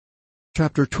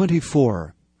Chapter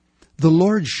 24. The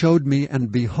Lord showed me,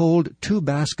 and behold, 2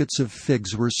 baskets of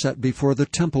figs were set before the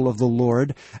temple of the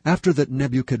Lord, after that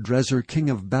Nebuchadrezzar king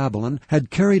of Babylon had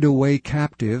carried away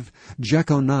captive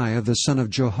Jeconiah the son of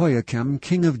Jehoiakim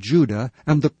king of Judah,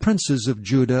 and the princes of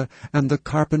Judah, and the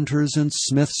carpenters and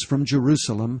smiths from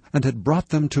Jerusalem, and had brought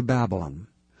them to Babylon.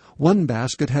 1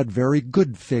 basket had very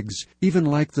good figs, even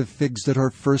like the figs that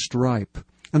are first ripe.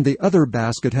 And the other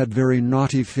basket had very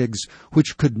naughty figs,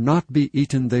 which could not be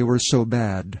eaten, they were so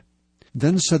bad.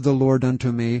 Then said the Lord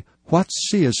unto me, What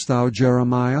seest thou,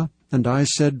 Jeremiah? And I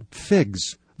said,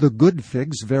 Figs, the good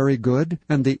figs very good,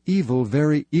 and the evil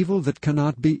very evil, that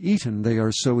cannot be eaten, they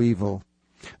are so evil.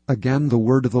 Again the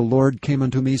word of the Lord came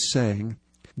unto me, saying,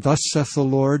 Thus saith the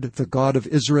Lord, the God of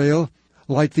Israel,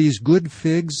 Like these good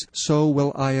figs, so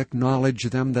will I acknowledge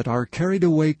them that are carried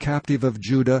away captive of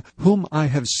Judah, whom I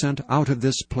have sent out of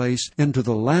this place into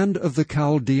the land of the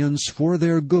Chaldeans for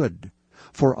their good.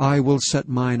 For I will set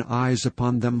mine eyes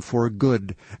upon them for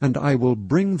good, and I will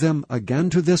bring them again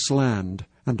to this land,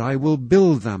 and I will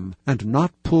build them, and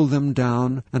not pull them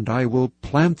down, and I will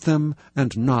plant them,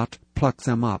 and not pluck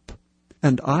them up.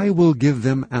 And I will give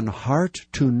them an heart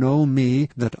to know me,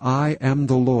 that I am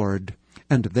the Lord.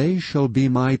 And they shall be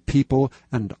my people,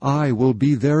 and I will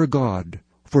be their God.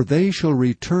 For they shall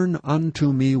return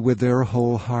unto me with their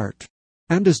whole heart.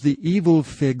 And as the evil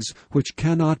figs, which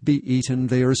cannot be eaten,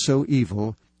 they are so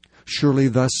evil. Surely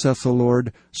thus saith the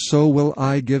Lord, So will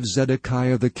I give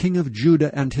Zedekiah the king of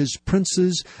Judah and his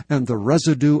princes, and the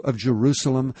residue of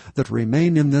Jerusalem that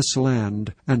remain in this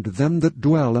land, and them that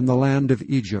dwell in the land of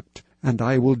Egypt. And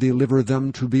I will deliver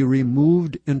them to be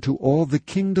removed into all the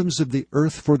kingdoms of the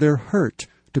earth for their hurt,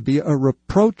 to be a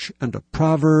reproach and a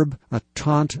proverb, a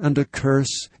taunt and a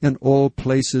curse, in all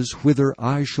places whither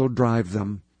I shall drive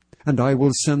them. And I will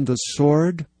send the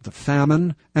sword, the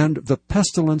famine, and the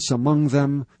pestilence among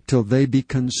them, till they be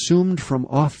consumed from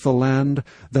off the land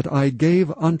that I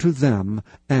gave unto them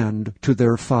and to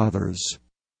their fathers.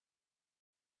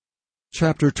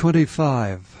 Chapter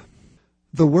 25.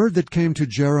 The word that came to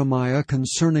Jeremiah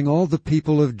concerning all the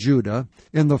people of Judah,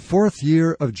 in the 4th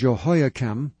year of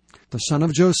Jehoiakim, the son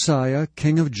of Josiah,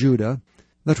 king of Judah,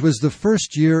 that was the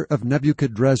 1st year of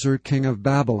Nebuchadrezzar, king of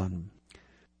Babylon.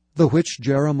 The which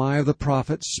Jeremiah the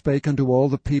prophet spake unto all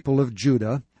the people of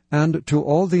Judah, and to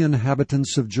all the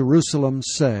inhabitants of Jerusalem,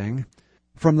 saying,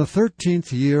 From the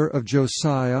 13th year of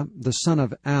Josiah, the son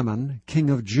of Ammon, king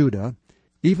of Judah,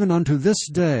 even unto this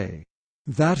day,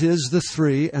 that is the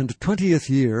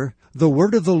 23 year, the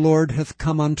word of the Lord hath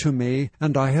come unto me,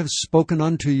 and I have spoken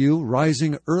unto you,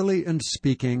 rising early and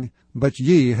speaking, but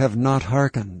ye have not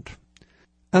hearkened.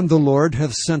 And the Lord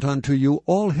hath sent unto you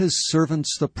all his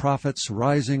servants the prophets,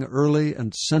 rising early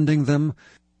and sending them,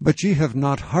 but ye have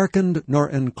not hearkened, nor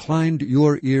inclined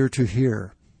your ear to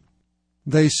hear.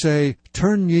 They say,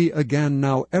 Turn ye again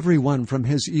now every one from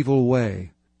his evil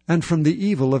way, and from the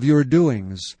evil of your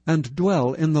doings, and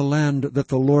dwell in the land that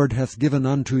the Lord hath given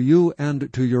unto you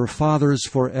and to your fathers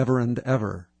for ever and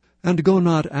ever. And go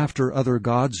not after other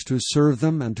gods to serve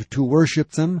them and to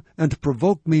worship them, and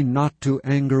provoke me not to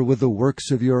anger with the works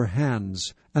of your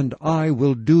hands, and I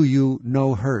will do you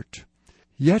no hurt.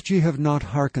 Yet ye have not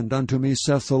hearkened unto me,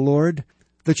 saith the Lord,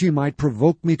 that ye might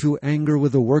provoke me to anger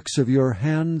with the works of your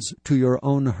hands to your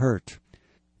own hurt.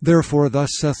 Therefore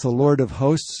thus saith the Lord of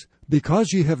hosts,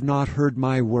 Because ye have not heard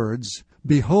my words,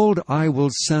 behold, I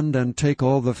will send and take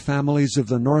all the families of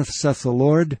the north, saith the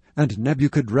Lord, and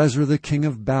Nebuchadrezzar the king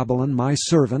of Babylon my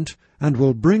servant, and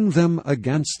will bring them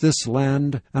against this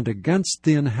land, and against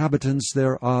the inhabitants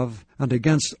thereof, and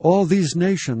against all these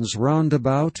nations round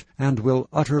about, and will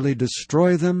utterly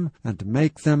destroy them, and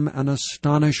make them an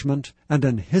astonishment, and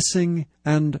an hissing,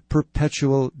 and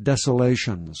perpetual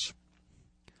desolations.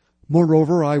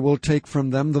 Moreover, I will take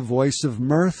from them the voice of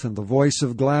mirth, and the voice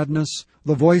of gladness,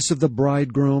 the voice of the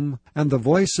bridegroom, and the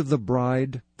voice of the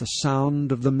bride, the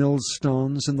sound of the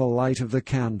millstones, and the light of the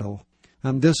candle.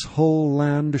 And this whole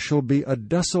land shall be a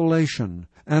desolation,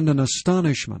 and an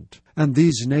astonishment, and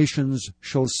these nations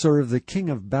shall serve the king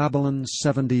of Babylon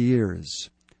 70 years.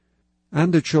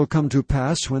 And it shall come to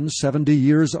pass, when 70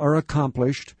 years are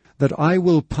accomplished, that I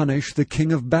will punish the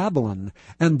king of Babylon,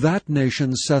 and that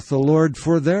nation, saith the Lord,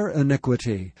 for their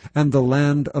iniquity, and the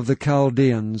land of the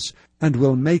Chaldeans, and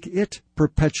will make it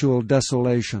perpetual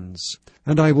desolations.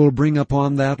 And I will bring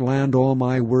upon that land all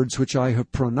my words which I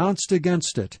have pronounced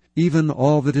against it, even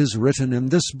all that is written in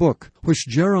this book, which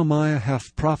Jeremiah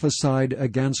hath prophesied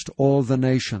against all the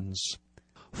nations.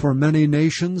 For many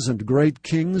nations and great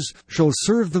kings shall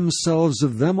serve themselves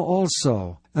of them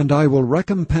also, and I will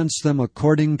recompense them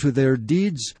according to their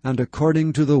deeds and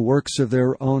according to the works of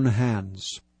their own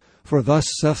hands. For thus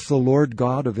saith the Lord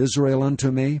God of Israel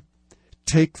unto me,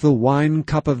 Take the wine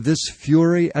cup of this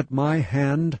fury at my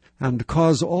hand, and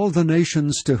cause all the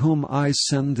nations to whom I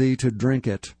send thee to drink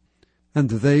it. And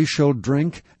they shall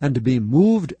drink, and be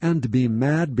moved, and be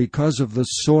mad, because of the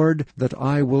sword that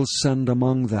I will send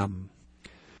among them.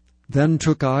 Then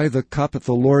took I the cup at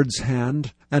the Lord's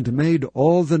hand, and made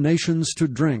all the nations to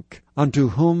drink, unto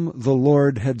whom the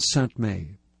Lord had sent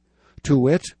me. To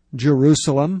wit,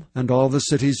 Jerusalem, and all the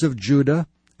cities of Judah,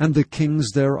 and the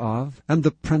kings thereof, and the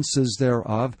princes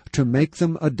thereof, to make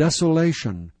them a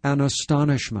desolation, an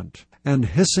astonishment, and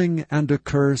hissing and a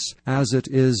curse, as it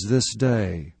is this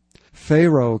day.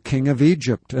 Pharaoh king of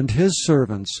Egypt, and his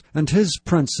servants, and his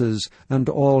princes, and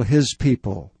all his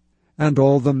people, and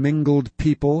all the mingled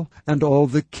people, and all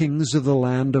the kings of the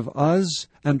land of Uz,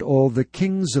 and all the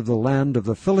kings of the land of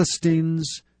the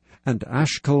Philistines, and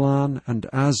Ashkelon, and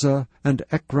Azzah, and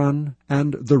Ekron,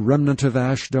 and the remnant of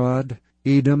Ashdod,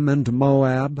 Edom and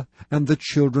Moab, and the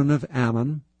children of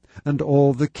Ammon, and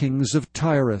all the kings of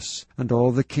Tyrus, and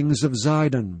all the kings of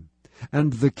Zidon,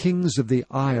 and the kings of the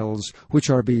isles which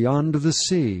are beyond the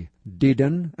sea,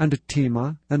 Dedan, and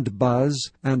Tema, and Buz,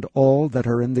 and all that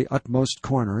are in the utmost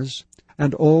corners,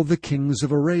 and all the kings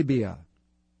of Arabia,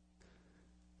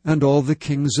 and all the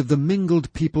kings of the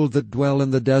mingled people that dwell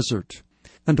in the desert,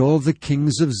 and all the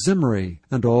kings of Zimri,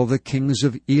 and all the kings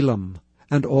of Elam,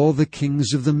 and all the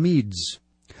kings of the Medes,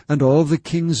 and all the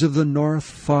kings of the north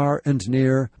far and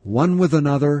near, one with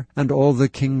another, and all the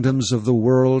kingdoms of the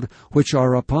world which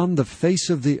are upon the face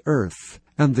of the earth,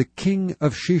 and the king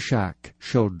of Shishak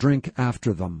shall drink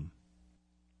after them.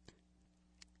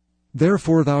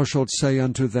 Therefore thou shalt say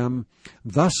unto them,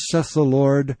 Thus saith the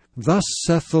Lord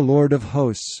of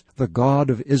hosts, the God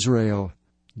of Israel,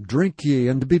 Drink ye,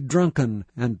 and be drunken,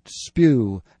 and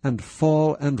spew, and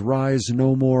fall, and rise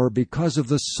no more, because of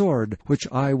the sword which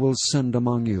I will send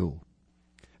among you.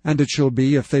 And it shall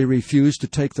be, if they refuse to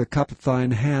take the cup at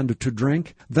thine hand to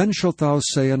drink, then shalt thou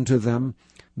say unto them,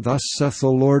 Thus saith the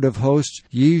Lord of hosts,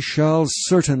 Ye shall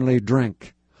certainly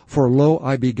drink. For lo,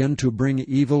 I begin to bring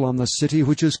evil on the city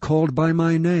which is called by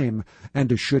my name,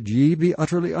 and should ye be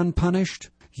utterly unpunished?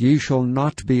 Ye shall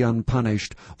not be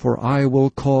unpunished, for I will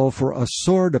call for a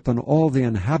sword upon all the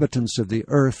inhabitants of the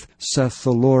earth, saith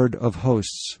the Lord of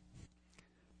hosts.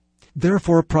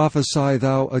 Therefore prophesy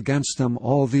thou against them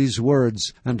all these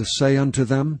words, and say unto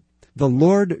them, The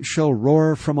Lord shall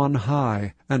roar from on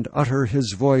high, and utter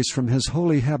his voice from his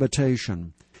holy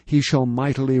habitation. He shall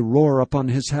mightily roar upon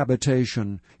his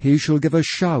habitation. He shall give a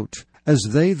shout, as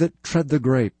they that tread the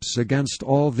grapes, against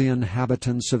all the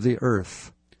inhabitants of the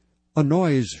earth. A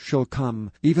noise shall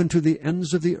come even to the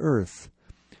ends of the earth.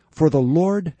 For the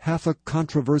Lord hath a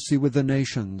controversy with the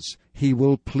nations. He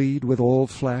will plead with all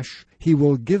flesh. He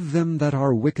will give them that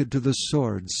are wicked to the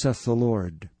sword, saith the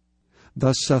Lord.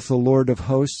 Thus saith the Lord of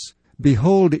hosts,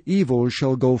 Behold, evil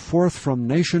shall go forth from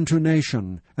nation to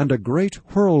nation, and a great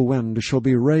whirlwind shall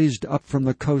be raised up from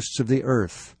the coasts of the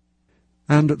earth.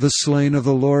 And the slain of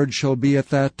the Lord shall be at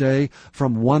that day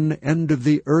from one end of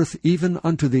the earth even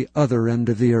unto the other end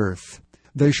of the earth.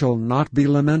 They shall not be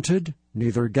lamented,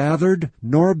 neither gathered,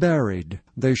 nor buried.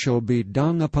 They shall be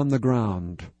dung upon the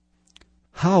ground.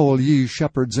 Howl, ye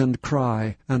shepherds, and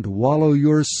cry, and wallow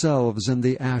yourselves in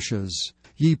the ashes,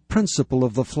 ye principal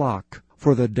of the flock.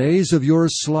 For the days of your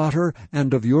slaughter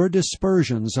and of your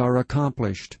dispersions are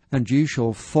accomplished, and ye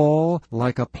shall fall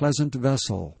like a pleasant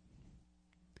vessel.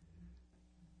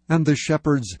 And the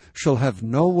shepherds shall have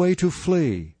no way to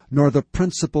flee, nor the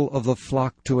principal of the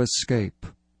flock to escape.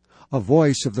 A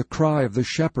voice of the cry of the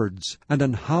shepherds, and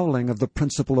an howling of the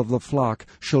principal of the flock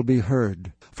shall be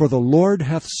heard. For the Lord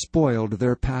hath spoiled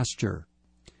their pasture.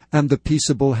 And the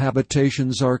peaceable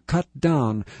habitations are cut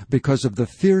down because of the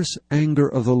fierce anger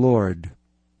of the Lord.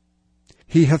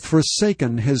 He hath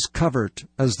forsaken his covert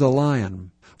as the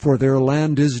lion. For their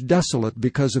land is desolate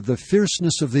because of the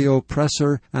fierceness of the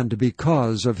oppressor, and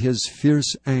because of his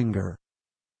fierce anger.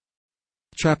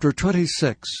 Chapter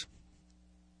 26.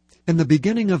 In the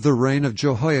beginning of the reign of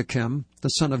Jehoiakim, the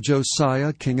son of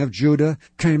Josiah, king of Judah,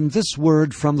 came this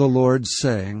word from the Lord,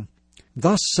 saying,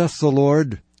 Thus saith the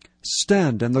Lord,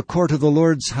 Stand in the court of the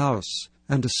Lord's house,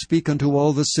 and speak unto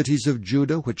all the cities of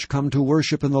Judah which come to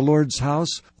worship in the Lord's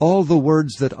house all the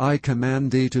words that I command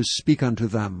thee to speak unto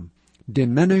them.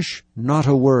 Diminish not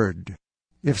a word.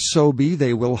 If so be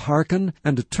they will hearken,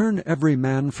 and turn every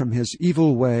man from his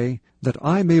evil way, that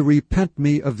I may repent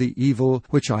me of the evil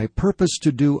which I purpose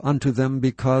to do unto them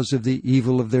because of the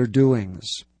evil of their doings.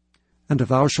 And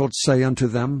thou shalt say unto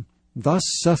them, Thus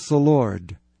saith the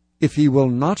Lord, If ye will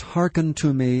not hearken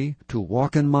to me, to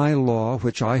walk in my law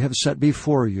which I have set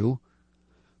before you,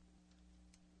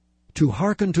 to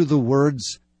hearken to the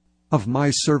words of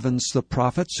my servants the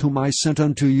prophets, whom I sent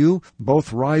unto you,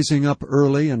 both rising up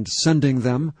early and sending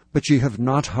them, but ye have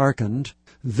not hearkened,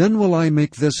 then will I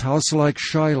make this house like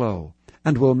Shiloh,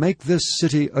 and will make this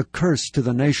city a curse to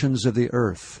the nations of the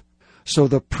earth. So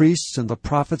the priests and the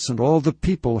prophets and all the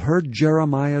people heard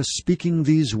Jeremiah speaking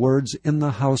these words in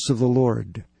the house of the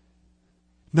Lord.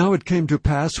 Now it came to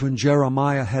pass, when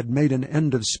Jeremiah had made an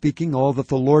end of speaking all that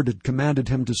the Lord had commanded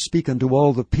him to speak unto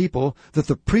all the people, that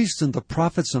the priests and the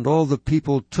prophets and all the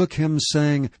people took him,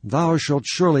 saying, Thou shalt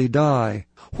surely die.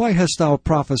 Why hast thou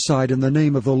prophesied in the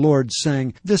name of the Lord,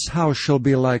 saying, This house shall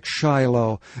be like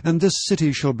Shiloh, and this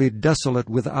city shall be desolate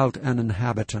without an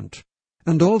inhabitant?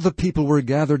 And all the people were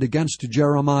gathered against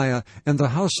Jeremiah in the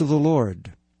house of the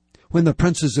Lord. When the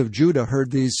princes of Judah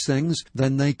heard these things,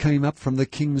 then they came up from the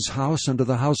king's house unto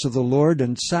the house of the Lord,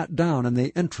 and sat down in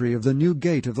the entry of the new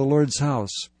gate of the Lord's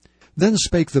house. Then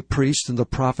spake the priests and the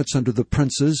prophets unto the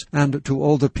princes and to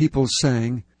all the people,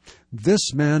 saying,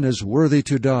 This man is worthy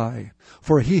to die,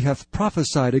 for he hath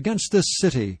prophesied against this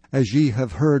city, as ye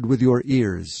have heard with your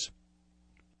ears.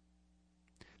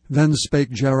 Then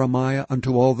spake Jeremiah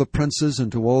unto all the princes and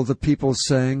to all the people,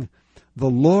 saying, The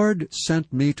Lord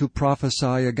sent me to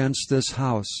prophesy against this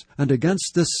house, and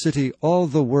against this city all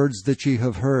the words that ye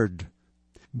have heard.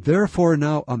 Therefore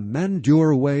now amend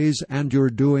your ways and your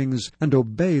doings, and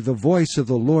obey the voice of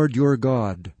the Lord your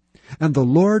God. And the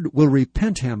Lord will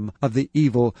repent him of the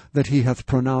evil that he hath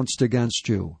pronounced against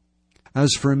you.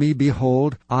 As for me,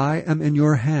 behold, I am in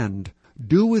your hand.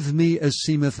 Do with me as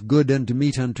seemeth good and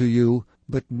meet unto you,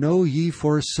 but know ye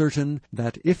for certain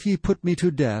that if ye put me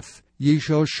to death, ye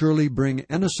shall surely bring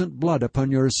innocent blood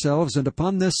upon yourselves and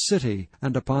upon this city,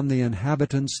 and upon the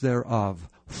inhabitants thereof.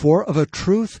 For of a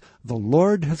truth the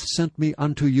Lord hath sent me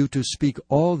unto you to speak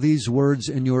all these words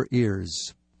in your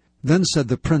ears. Then said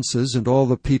the princes and all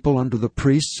the people unto the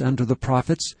priests and to the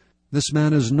prophets, This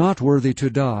man is not worthy to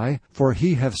die, for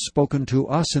he hath spoken to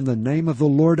us in the name of the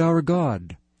Lord our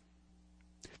God.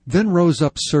 Then rose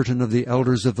up certain of the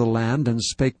elders of the land, and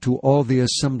spake to all the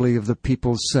assembly of the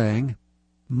people, saying,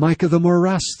 Micah the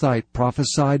Morasthite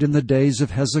prophesied in the days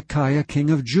of Hezekiah king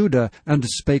of Judah, and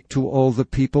spake to all the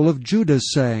people of Judah,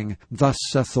 saying, Thus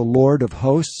saith the Lord of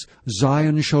hosts,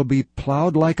 Zion shall be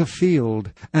plowed like a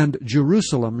field, and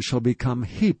Jerusalem shall become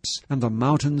heaps, and the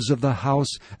mountains of the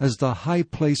house as the high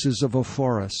places of a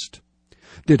forest.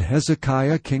 Did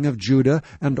Hezekiah king of Judah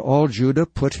and all Judah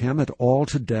put him at all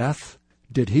to death?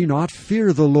 Did he not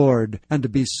fear the Lord,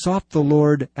 and besought the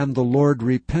Lord, and the Lord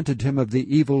repented him of the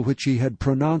evil which he had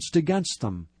pronounced against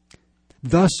them?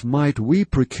 Thus might we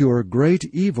procure great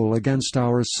evil against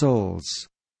our souls.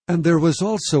 And there was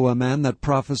also a man that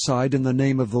prophesied in the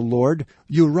name of the Lord,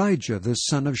 Urijah the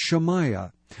son of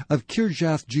Shemaiah, of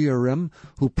Kirjath-jearim,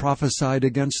 who prophesied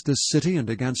against this city and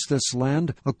against this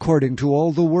land, according to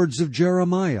all the words of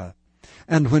Jeremiah.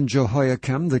 And when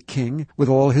Jehoiakim the king, with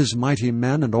all his mighty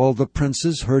men and all the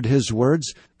princes, heard his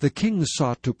words, the king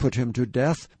sought to put him to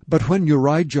death. But when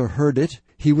Urijah heard it,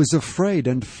 he was afraid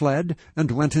and fled,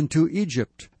 and went into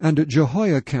Egypt. And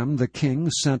Jehoiakim the king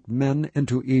sent men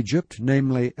into Egypt,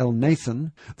 namely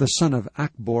Elnathan, the son of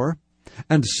Achbor,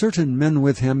 and certain men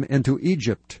with him into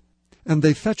Egypt. And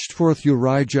they fetched forth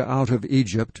Urijah out of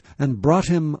Egypt, and brought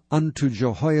him unto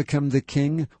Jehoiakim the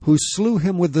king, who slew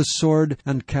him with the sword,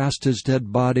 and cast his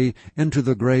dead body into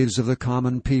the graves of the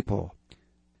common people.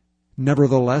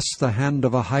 Nevertheless the hand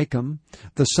of Ahikam,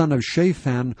 the son of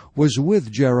Shaphan, was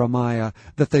with Jeremiah,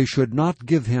 that they should not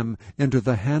give him into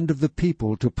the hand of the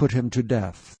people to put him to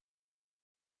death.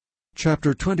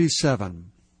 Chapter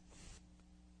 27.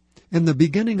 In the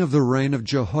beginning of the reign of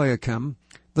Jehoiakim,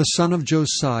 the son of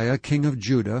Josiah, king of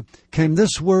Judah, came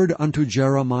this word unto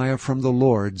Jeremiah from the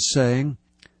Lord, saying,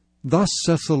 Thus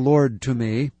saith the Lord to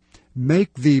me,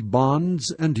 Make thee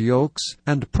bonds and yokes,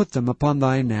 and put them upon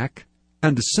thy neck,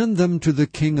 and send them to the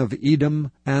king of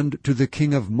Edom, and to the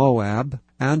king of Moab,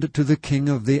 and to the king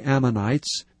of the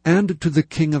Ammonites, and to the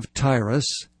king of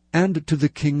Tyrus, and to the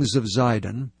kings of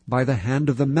Zidon, by the hand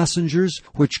of the messengers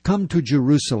which come to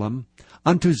Jerusalem,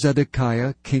 unto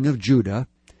Zedekiah king of Judah,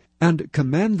 and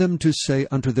command them to say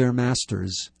unto their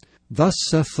masters, Thus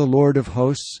saith the Lord of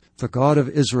hosts, the God of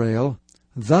Israel,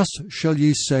 Thus shall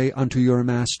ye say unto your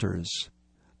masters,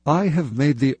 I have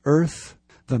made the earth,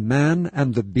 the man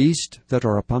and the beast that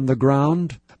are upon the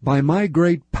ground, by my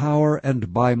great power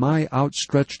and by my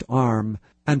outstretched arm,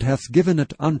 and hath given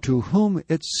it unto whom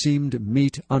it seemed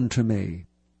meet unto me.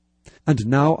 And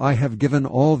now I have given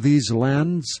all these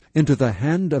lands into the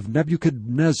hand of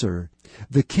Nebuchadnezzar,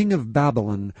 the king of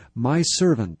Babylon, my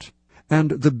servant,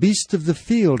 and the beasts of the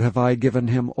field have I given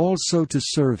him also to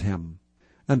serve him.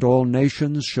 And all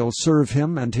nations shall serve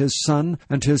him, and his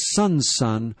son's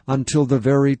son, until the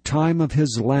very time of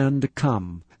his land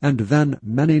come. And then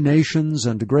many nations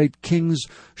and great kings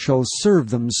shall serve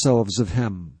themselves of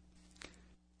him.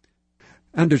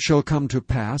 And it shall come to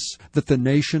pass that the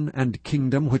nation and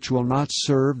kingdom which will not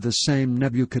serve the same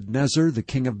Nebuchadnezzar the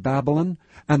king of Babylon,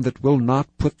 and that will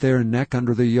not put their neck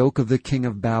under the yoke of the king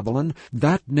of Babylon,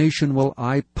 that nation will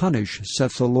I punish,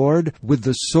 saith the Lord, with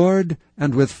the sword,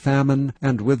 and with famine,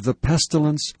 and with the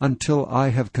pestilence, until I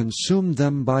have consumed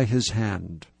them by his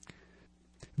hand.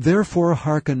 Therefore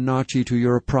hearken not ye to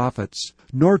your prophets,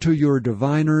 nor to your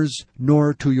diviners,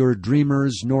 nor to your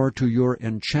dreamers, nor to your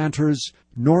enchanters,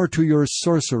 nor to your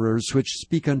sorcerers which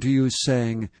speak unto you,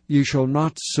 saying, Ye shall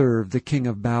not serve the king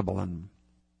of Babylon.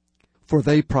 For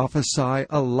they prophesy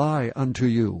a lie unto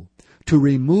you, to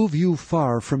remove you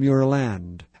far from your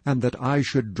land, and that I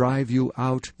should drive you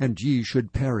out, and ye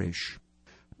should perish.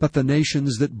 But the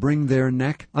nations that bring their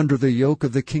neck under the yoke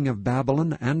of the king of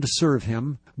Babylon, and serve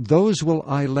him, those will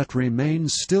I let remain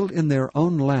still in their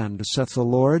own land, saith the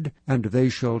Lord, and they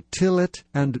shall till it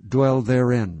and dwell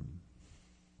therein.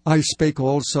 I spake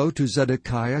also to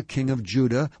Zedekiah king of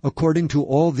Judah, according to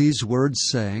all these words,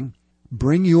 saying,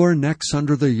 Bring your necks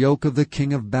under the yoke of the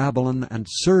king of Babylon, and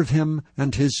serve him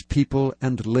and his people,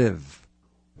 and live.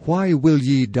 Why will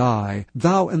ye die,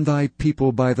 thou and thy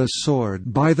people, by the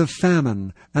sword, by the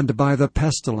famine, and by the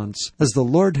pestilence, as the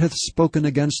Lord hath spoken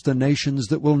against the nations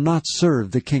that will not serve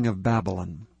the king of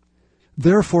Babylon?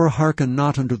 Therefore hearken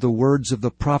not unto the words of the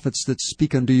prophets that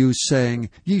speak unto you, saying,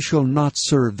 Ye shall not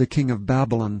serve the king of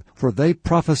Babylon, for they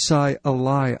prophesy a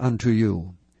lie unto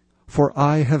you. For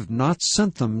I have not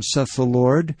sent them, saith the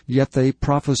Lord, yet they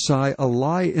prophesy a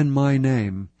lie in my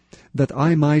name, that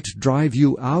I might drive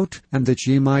you out, and that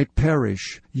ye might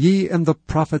perish, ye and the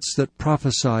prophets that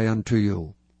prophesy unto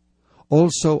you.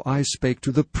 Also I spake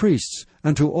to the priests,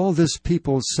 and to all this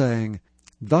people, saying,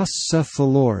 Thus saith the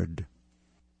Lord,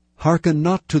 Hearken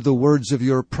not to the words of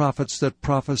your prophets that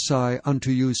prophesy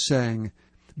unto you, saying,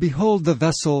 Behold, the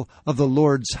vessel of the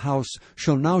Lord's house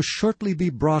shall now shortly be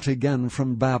brought again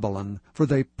from Babylon, for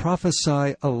they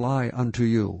prophesy a lie unto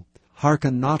you.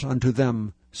 Hearken not unto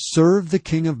them. Serve the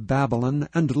king of Babylon,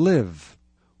 and live.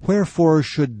 Wherefore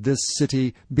should this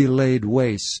city be laid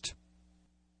waste?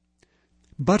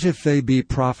 But if they be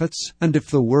prophets, and if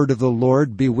the word of the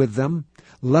Lord be with them,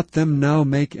 let them now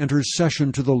make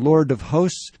intercession to the Lord of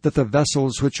hosts, that the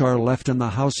vessels which are left in the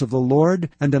house of the Lord,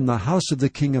 and in the house of the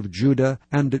king of Judah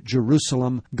and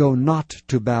Jerusalem, go not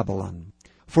to Babylon.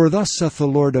 For thus saith the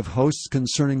Lord of hosts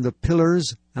concerning the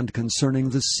pillars, and concerning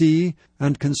the sea,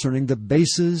 and concerning the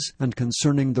bases, and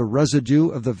concerning the residue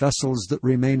of the vessels that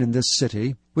remain in this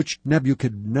city, which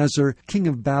Nebuchadnezzar king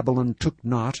of Babylon took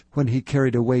not, when he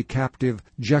carried away captive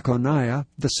Jeconiah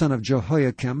the son of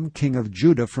Jehoiakim king of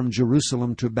Judah from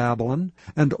Jerusalem to Babylon,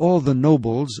 and all the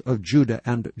nobles of Judah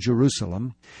and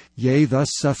Jerusalem. Yea, thus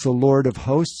saith the Lord of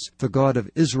hosts, the God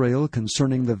of Israel,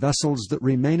 concerning the vessels that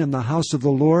remain in the house of the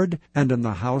Lord, and in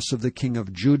the house of the king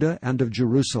of Judah and of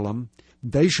Jerusalem,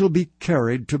 They shall be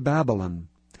carried to Babylon,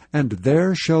 and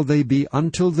there shall they be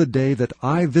until the day that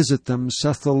I visit them,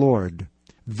 saith the Lord.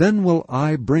 Then will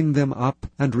I bring them up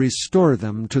and restore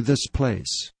them to this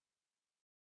place.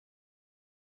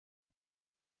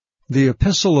 The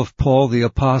Epistle of Paul the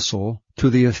Apostle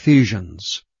to the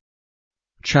Ephesians.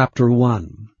 Chapter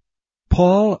 1.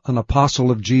 Paul, an apostle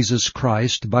of Jesus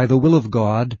Christ, by the will of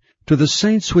God, to the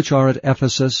saints which are at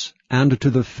Ephesus, and to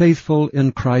the faithful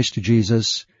in Christ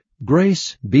Jesus,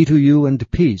 grace be to you and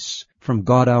peace from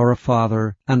God our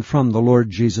Father and from the Lord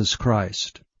Jesus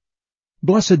Christ.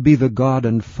 Blessed be the God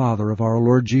and Father of our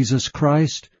Lord Jesus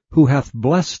Christ, who hath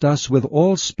blessed us with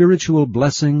all spiritual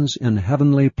blessings in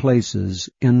heavenly places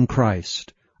in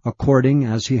Christ, according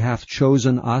as he hath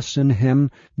chosen us in him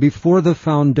before the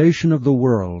foundation of the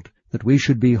world, that we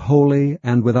should be holy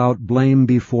and without blame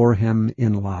before him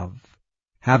in love,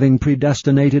 having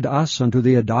predestinated us unto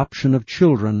the adoption of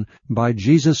children by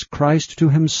Jesus Christ to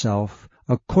himself,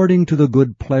 according to the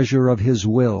good pleasure of his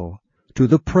will, to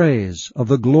the praise of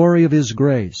the glory of his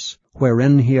grace,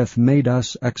 wherein he hath made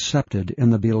us accepted in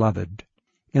the Beloved,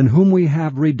 in whom we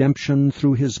have redemption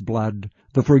through his blood,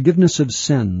 the forgiveness of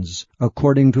sins,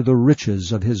 according to the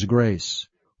riches of his grace,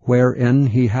 wherein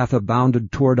he hath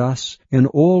abounded toward us in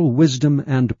all wisdom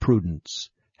and prudence,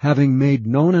 having made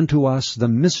known unto us the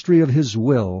mystery of his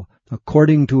will,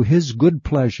 according to his good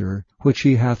pleasure, which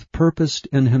he hath purposed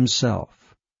in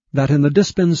himself, that in the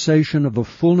dispensation of the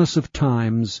fullness of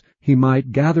times he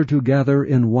might gather together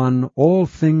in one all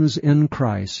things in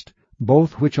Christ,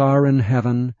 both which are in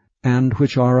heaven and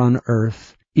which are on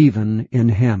earth, even in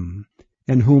him,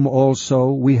 in whom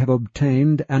also we have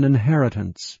obtained an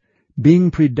inheritance,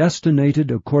 being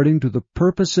predestinated according to the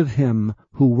purpose of him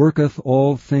who worketh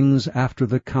all things after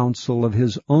the counsel of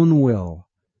his own will,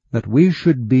 that we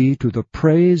should be to the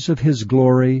praise of his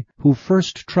glory, who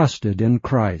first trusted in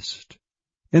Christ,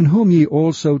 in whom ye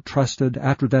also trusted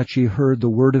after that ye heard the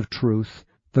word of truth,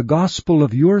 the gospel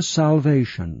of your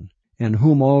salvation, in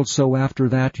whom also after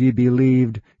that ye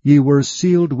believed, ye were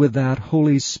sealed with that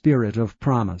Holy Spirit of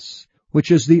promise,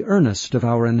 which is the earnest of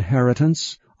our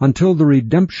inheritance, until the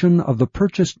redemption of the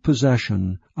purchased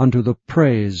possession, unto the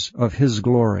praise of his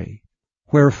glory.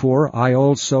 Wherefore I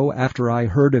also, after I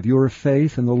heard of your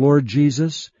faith in the Lord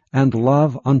Jesus, and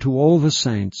love unto all the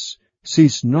saints,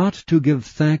 cease not to give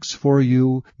thanks for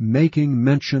you, making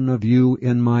mention of you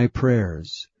in my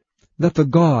prayers, that the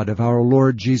God of our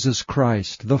Lord Jesus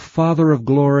Christ, the Father of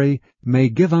glory, may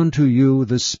give unto you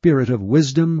the spirit of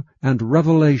wisdom and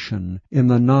revelation in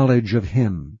the knowledge of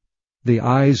him, the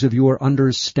eyes of your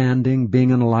understanding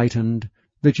being enlightened,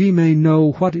 that ye may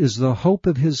know what is the hope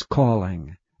of his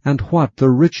calling, and what the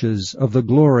riches of the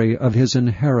glory of his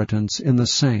inheritance in the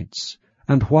saints,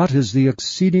 and what is the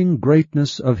exceeding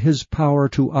greatness of his power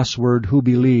to usward who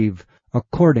believe,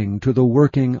 according to the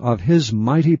working of his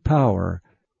mighty power,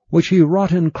 which he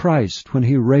wrought in Christ when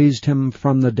he raised him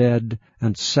from the dead,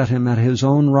 and set him at his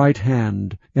own right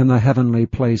hand in the heavenly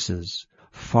places,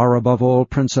 far above all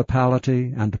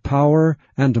principality, and power,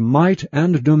 and might,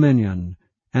 and dominion,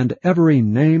 and every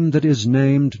name that is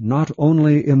named, not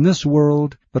only in this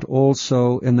world, but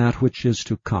also in that which is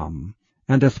to come,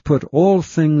 and hath put all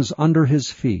things under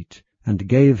his feet, and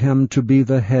gave him to be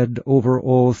the head over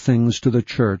all things to the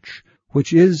church,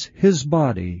 which is his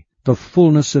body, the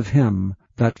fullness of him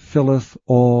that filleth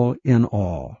all in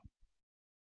all.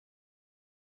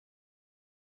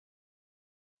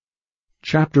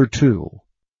 Chapter 2.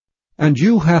 And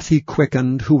you hath he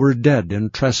quickened who were dead in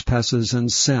trespasses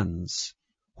and sins,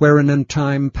 wherein in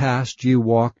time past ye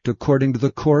walked according to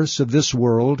the course of this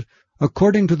world,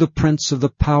 according to the prince of the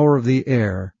power of the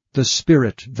air, the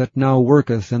spirit that now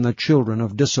worketh in the children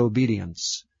of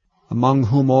disobedience, among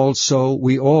whom also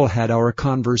we all had our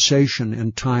conversation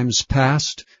in times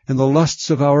past, in the lusts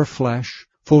of our flesh,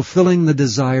 fulfilling the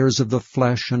desires of the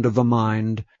flesh and of the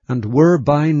mind, and were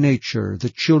by nature the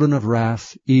children of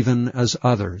wrath, even as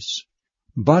others.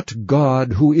 But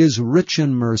God, who is rich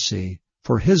in mercy,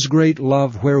 for his great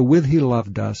love wherewith he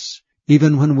loved us,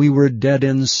 even when we were dead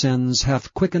in sins,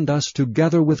 hath quickened us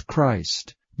together with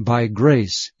Christ. By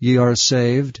grace ye are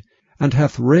saved, and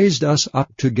hath raised us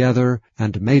up together,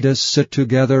 and made us sit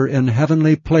together in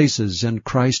heavenly places in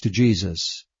Christ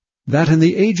Jesus, that in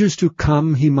the ages to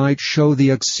come he might show the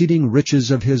exceeding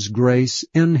riches of his grace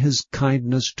in his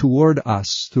kindness toward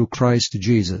us through Christ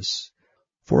Jesus.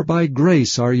 For by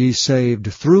grace are ye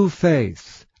saved through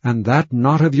faith, and that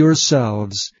not of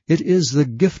yourselves, it is the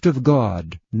gift of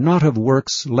God, not of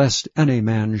works, lest any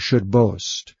man should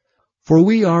boast. For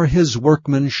we are his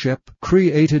workmanship,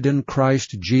 created in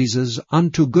Christ Jesus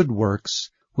unto good works,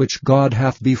 which God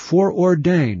hath before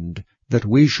ordained that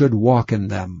we should walk in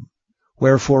them.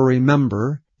 Wherefore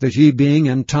remember that ye being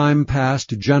in time past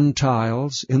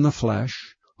Gentiles in the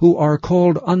flesh, who are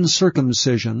called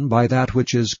uncircumcision by that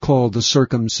which is called the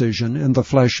circumcision in the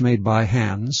flesh made by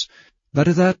hands, that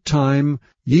at that time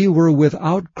ye were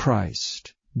without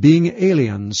Christ, being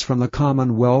aliens from the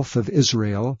commonwealth of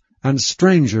Israel, and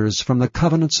strangers from the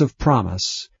covenants of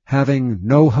promise, having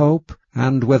no hope,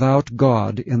 and without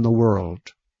God in the world.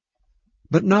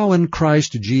 But now in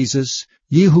Christ Jesus,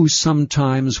 ye who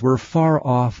sometimes were far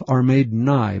off are made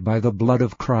nigh by the blood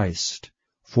of Christ.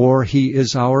 For he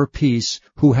is our peace,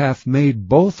 who hath made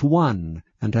both one,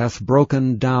 and hath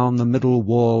broken down the middle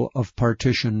wall of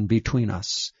partition between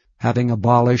us, having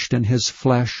abolished in his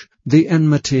flesh the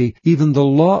enmity, even the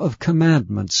law of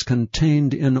commandments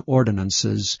contained in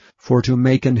ordinances, for to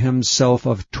make in himself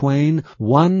of twain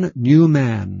one new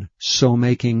man, so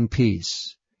making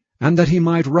peace, and that he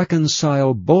might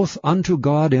reconcile both unto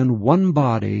God in one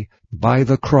body by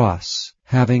the cross,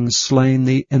 having slain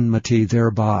the enmity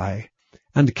thereby,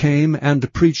 and came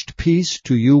and preached peace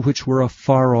to you which were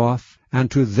afar off,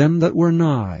 and to them that were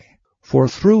nigh. For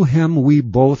through him we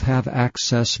both have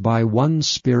access by one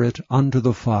Spirit unto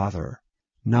the Father.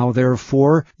 Now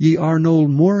therefore ye are no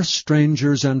more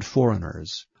strangers and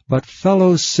foreigners, but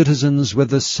fellow citizens with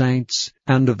the saints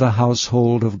and of the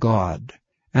household of God,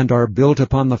 and are built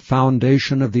upon the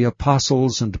foundation of the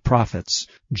apostles and prophets,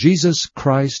 Jesus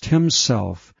Christ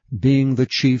himself being the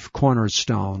chief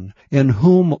cornerstone, in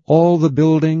whom all the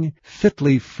building,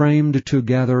 fitly framed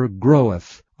together,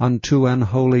 groweth unto an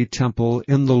holy temple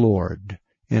in the Lord,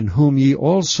 in whom ye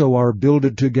also are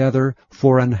builded together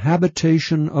for an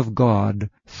habitation of God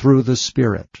through the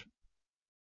Spirit.